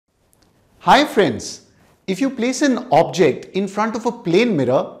Hi friends, if you place an object in front of a plane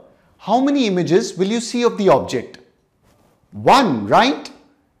mirror, how many images will you see of the object? One, right?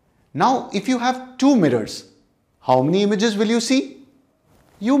 Now if you have two mirrors, how many images will you see?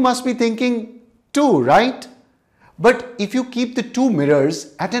 You must be thinking two, right? But if you keep the two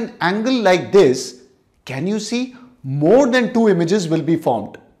mirrors at an angle like this, can you see more than two images will be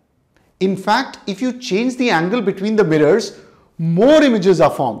formed? In fact, if you change the angle between the mirrors, more images are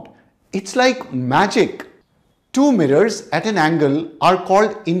formed. It's like magic. Two mirrors at an angle are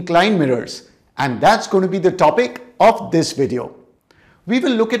called inclined mirrors, and that's going to be the topic of this video. We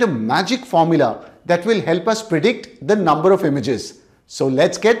will look at a magic formula that will help us predict the number of images. So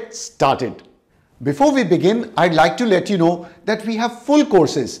let's get started. Before we begin, I'd like to let you know that we have full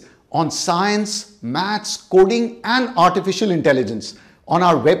courses on science, maths, coding and artificial intelligence on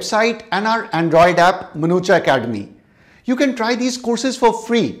our website and our Android app Manocha Academy. You can try these courses for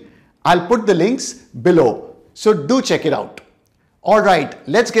free. I'll put the links below, so do check it out. Alright,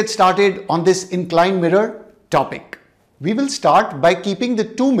 let's get started on this inclined mirror topic. We will start by keeping the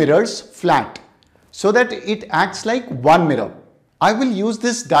two mirrors flat so that it acts like one mirror. I will use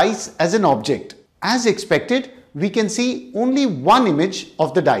this dice as an object. As expected, we can see only one image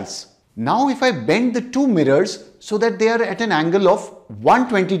of the dice. Now if I bend the two mirrors so that they are at an angle of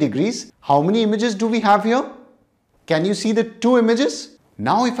 120 degrees, how many images do we have here? Can you see the two images?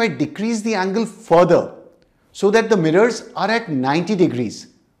 Now if I decrease the angle further so that the mirrors are at 90 degrees,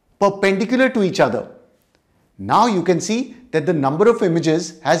 perpendicular to each other, now you can see that the number of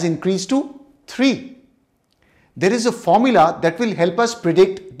images has increased to 3. There is a formula that will help us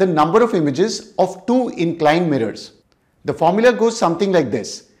predict the number of images of two inclined mirrors. The formula goes something like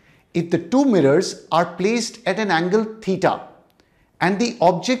this. If the two mirrors are placed at an angle theta and the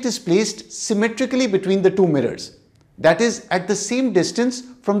object is placed symmetrically between the two mirrors, that is at the same distance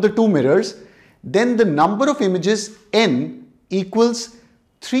from the two mirrors, then the number of images n equals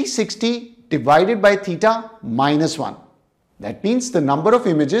 360 divided by theta minus 1. That means the number of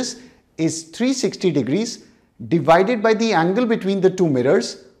images is 360 degrees divided by the angle between the two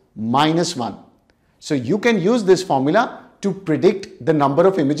mirrors minus 1. So you can use this formula to predict the number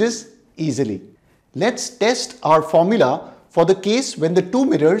of images easily. Let's test our formula for the case when the two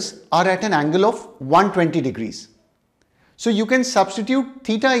mirrors are at an angle of 120 degrees. So you can substitute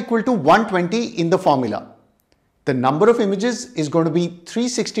theta equal to 120 in the formula. The number of images is going to be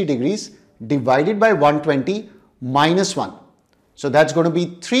 360 degrees divided by 120 minus 1. So that's going to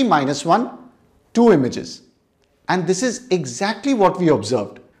be 3 minus 1, 2 images. And this is exactly what we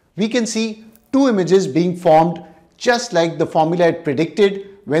observed. We can see two images being formed just like the formula had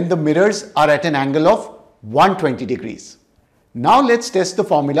predicted when the mirrors are at an angle of 120 degrees. Now let's test the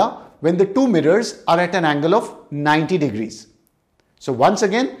formula when the two mirrors are at an angle of 90 degrees. So once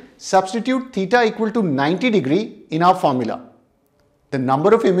again, substitute theta equal to 90 degree in our formula. The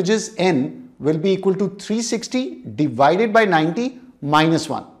number of images n will be equal to 360 divided by 90 minus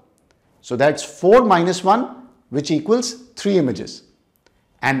 1. So that's 4 minus 1, which equals 3 images.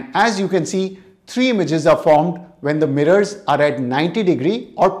 And as you can see, 3 images are formed when the mirrors are at 90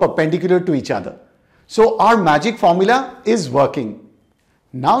 degree or perpendicular to each other. So our magic formula is working.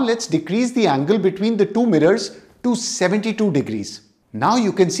 Now let's decrease the angle between the two mirrors to 72 degrees. Now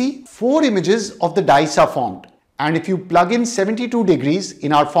you can see 4 images of the dice are formed. And if you plug in 72 degrees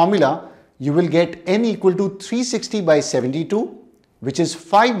in our formula, you will get n equal to 360 by 72, which is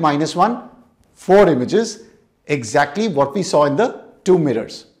 5 minus 1, 4 images, exactly what we saw in the two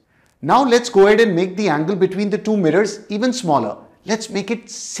mirrors. Now let's go ahead and make the angle between the two mirrors even smaller. Let's make it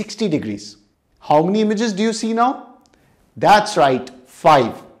 60 degrees. How many images do you see now? That's right,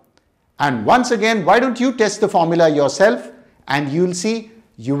 5. And once again, why don't you test the formula yourself and you'll see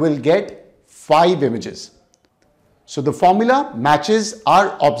you will get 5 images. So the formula matches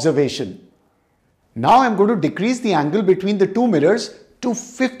our observation. Now I'm going to decrease the angle between the two mirrors to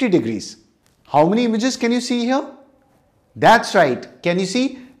 50 degrees. How many images can you see here? That's right. Can you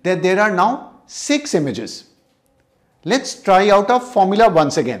see that there are now 6 images? Let's try out our formula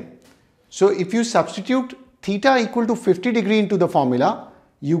once again. So if you substitute theta equal to 50 degree into the formula,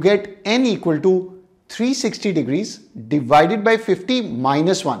 you get n equal to 360 degrees divided by 50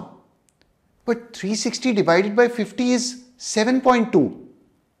 minus 1. But 360 divided by 50 is 7.2.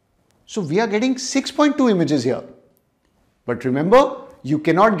 So we are getting 6.2 images here. But remember, you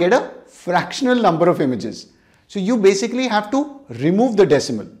cannot get a fractional number of images. So you basically have to remove the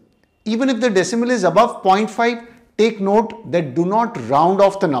decimal. Even if the decimal is above 0.5, take note that do not round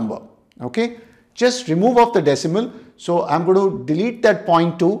off the number. Okay? Just remove off the decimal. So I'm going to delete that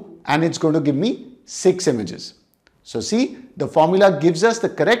 0.2 and it's going to give me 6 images. So see, the formula gives us the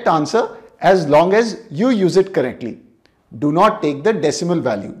correct answer as long as you use it correctly. Do not take the decimal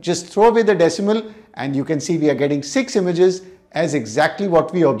value. Just throw away the decimal and you can see we are getting 6 images as exactly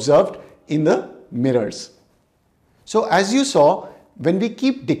what we observed in the mirrors. So as you saw, when we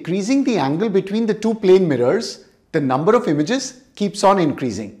keep decreasing the angle between the two plane mirrors, the number of images keeps on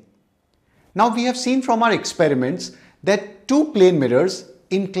increasing. Now we have seen from our experiments that two plane mirrors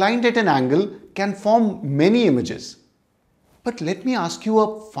inclined at an angle can form many images. But let me ask you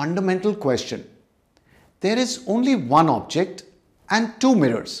a fundamental question. There is only one object and two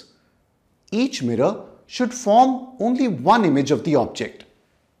mirrors. Each mirror should form only one image of the object.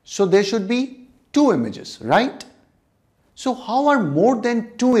 So there should be two images, right? So how are more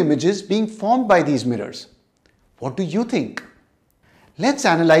than two images being formed by these mirrors? What do you think? Let's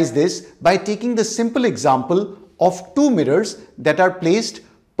analyze this by taking the simple example of two mirrors that are placed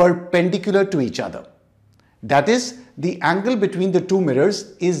perpendicular to each other. That is, the angle between the two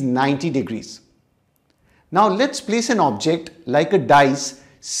mirrors is 90 degrees. Now let's place an object like a dice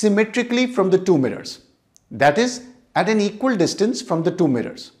symmetrically from the two mirrors. That is, at an equal distance from the two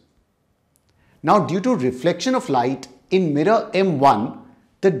mirrors. Now due to reflection of light in mirror M1,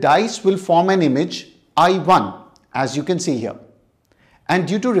 the dice will form an image I1, as you can see here. And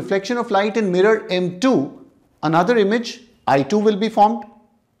due to reflection of light in mirror M2, another image I2 will be formed.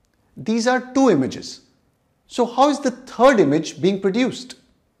 These are two images. So how is the third image being produced?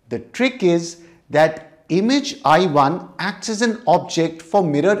 The trick is that image I1 acts as an object for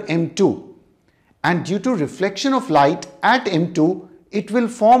mirror M2. And due to reflection of light at M2, it will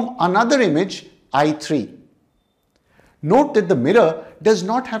form another image I3. Note that the mirror does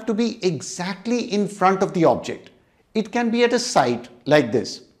not have to be exactly in front of the object. It can be at a side like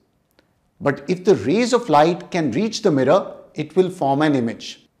this. But if the rays of light can reach the mirror, it will form an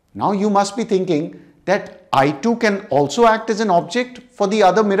image. Now you must be thinking that I2 can also act as an object for the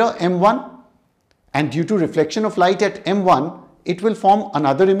other mirror M1. And due to reflection of light at M1, it will form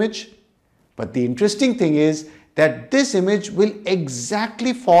another image. But the interesting thing is that this image will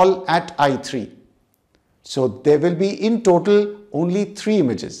exactly fall at I3. So there will be in total only 3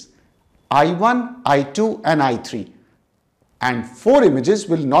 images, I1, I2 and I3. And 4 images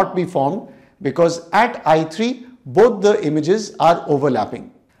will not be formed because at I3 both the images are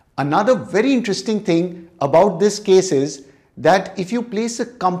overlapping. Another very interesting thing about this case is that if you place a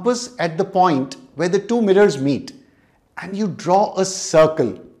compass at the point where the two mirrors meet and you draw a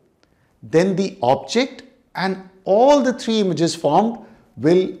circle, then the object and all the 3 images formed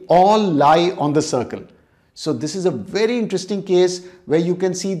will all lie on the circle. So this is a very interesting case where you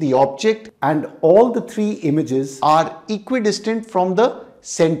can see the object and all the 3 images are equidistant from the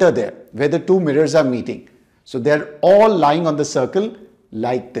center there where the two mirrors are meeting. So they're all lying on the circle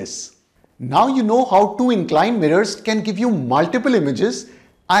like this. Now you know how two inclined mirrors can give you multiple images.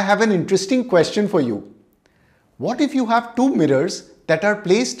 I have an interesting question for you. What if you have two mirrors that are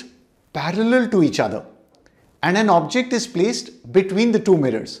placed parallel to each other and an object is placed between the two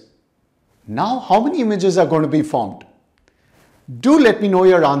mirrors? Now how many images are going to be formed? Do let me know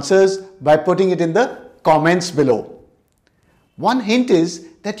your answers by putting it in the comments below. One hint is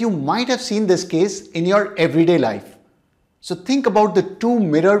that you might have seen this case in your everyday life. So think about the two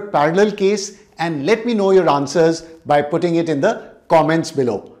mirror parallel case and let me know your answers by putting it in the comments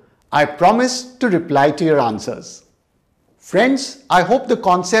below. I promise to reply to your answers. Friends, I hope the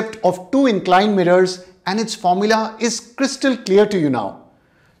concept of two inclined mirrors and its formula is crystal clear to you now.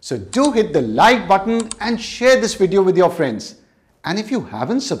 So do hit the like button and share this video with your friends. And if you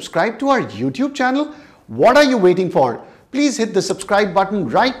haven't subscribed to our YouTube channel, what are you waiting for? Please hit the subscribe button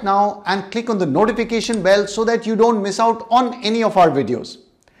right now and click on the notification bell so that you don't miss out on any of our videos.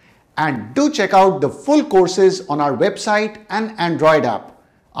 And do check out the full courses on our website and Android app.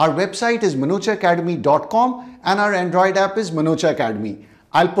 Our website is manochaacademy.com and our Android app is Manocha Academy.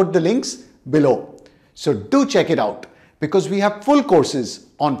 I'll put the links below. So do check it out because we have full courses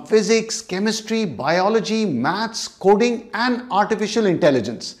on physics, chemistry, biology, maths, coding and artificial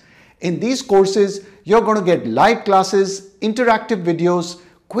intelligence. In these courses, you're going to get live classes, interactive videos,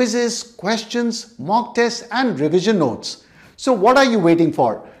 quizzes, questions, mock tests and revision notes. So what are you waiting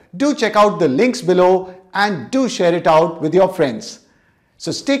for? Do check out the links below and do share it out with your friends.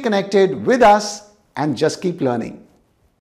 So stay connected with us and just keep learning.